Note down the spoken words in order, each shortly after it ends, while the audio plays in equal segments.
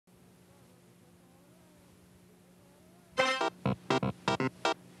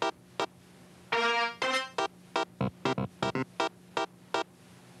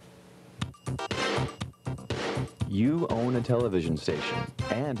You own a television station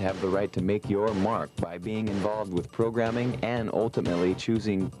and have the right to make your mark by being involved with programming and ultimately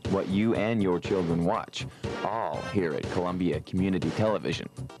choosing what you and your children watch, all here at Columbia Community Television.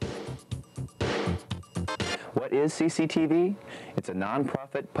 What is CCTV? It's a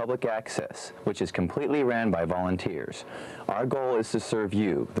nonprofit public access, which is completely ran by volunteers. Our goal is to serve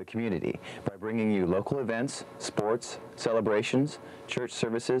you, the community, by bringing you local events, sports, celebrations, church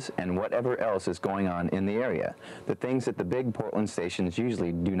services, and whatever else is going on in the area, the things that the big Portland stations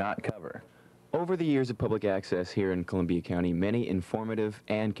usually do not cover. Over the years of public access here in Columbia County, many informative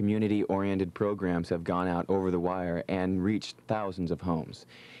and community-oriented programs have gone out over the wire and reached thousands of homes.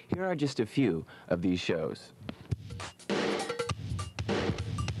 Here are just a few of these shows.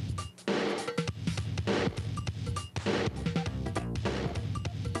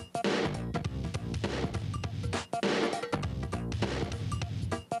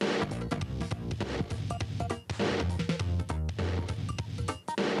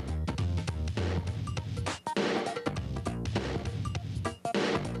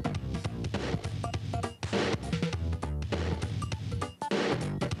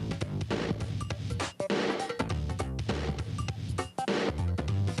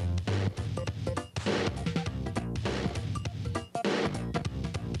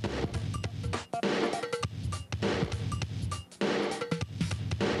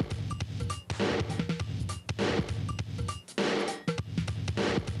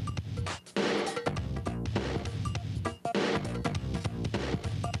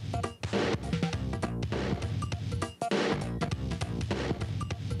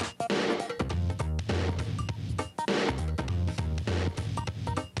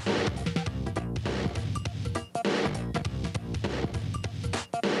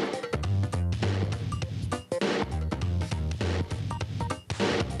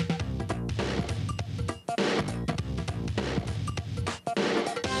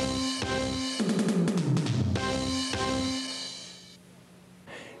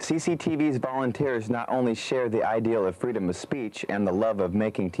 CCTV's volunteers not only share the ideal of freedom of speech and the love of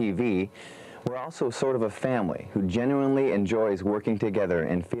making TV, we're also sort of a family who genuinely enjoys working together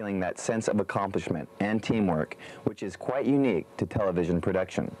and feeling that sense of accomplishment and teamwork, which is quite unique to television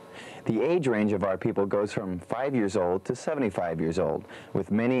production. The age range of our people goes from 5 years old to 75 years old,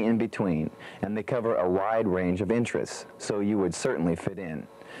 with many in between, and they cover a wide range of interests, so you would certainly fit in.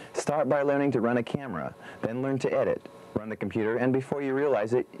 Start by learning to run a camera, then learn to edit, run the computer, and before you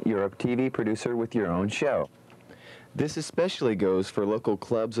realize it, you're a TV producer with your own show. This especially goes for local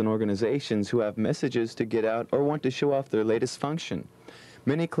clubs and organizations who have messages to get out or want to show off their latest function.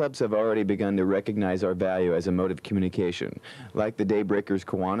 Many clubs have already begun to recognize our value as a mode of communication, like the Daybreakers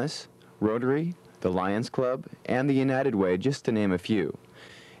Kiwanis, Rotary, the Lions Club, and the United Way, just to name a few.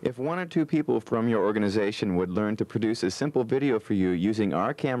 If one or two people from your organization would learn to produce a simple video for you using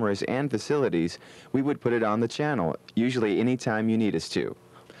our cameras and facilities, we would put it on the channel, usually anytime you need us to.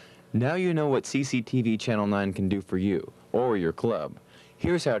 Now you know what CCTV Channel 9 can do for you, or your club.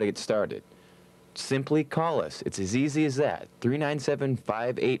 Here's how to get started. Simply call us. It's as easy as that,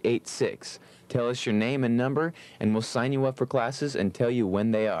 397-5886. Tell us your name and number, and we'll sign you up for classes and tell you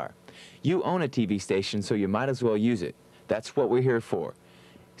when they are. You own a TV station, so you might as well use it. That's what we're here for.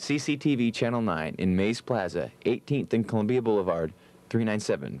 CCTV Channel 9 in Mays Plaza, 18th and Columbia Boulevard,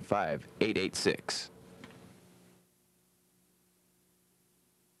 397-5886.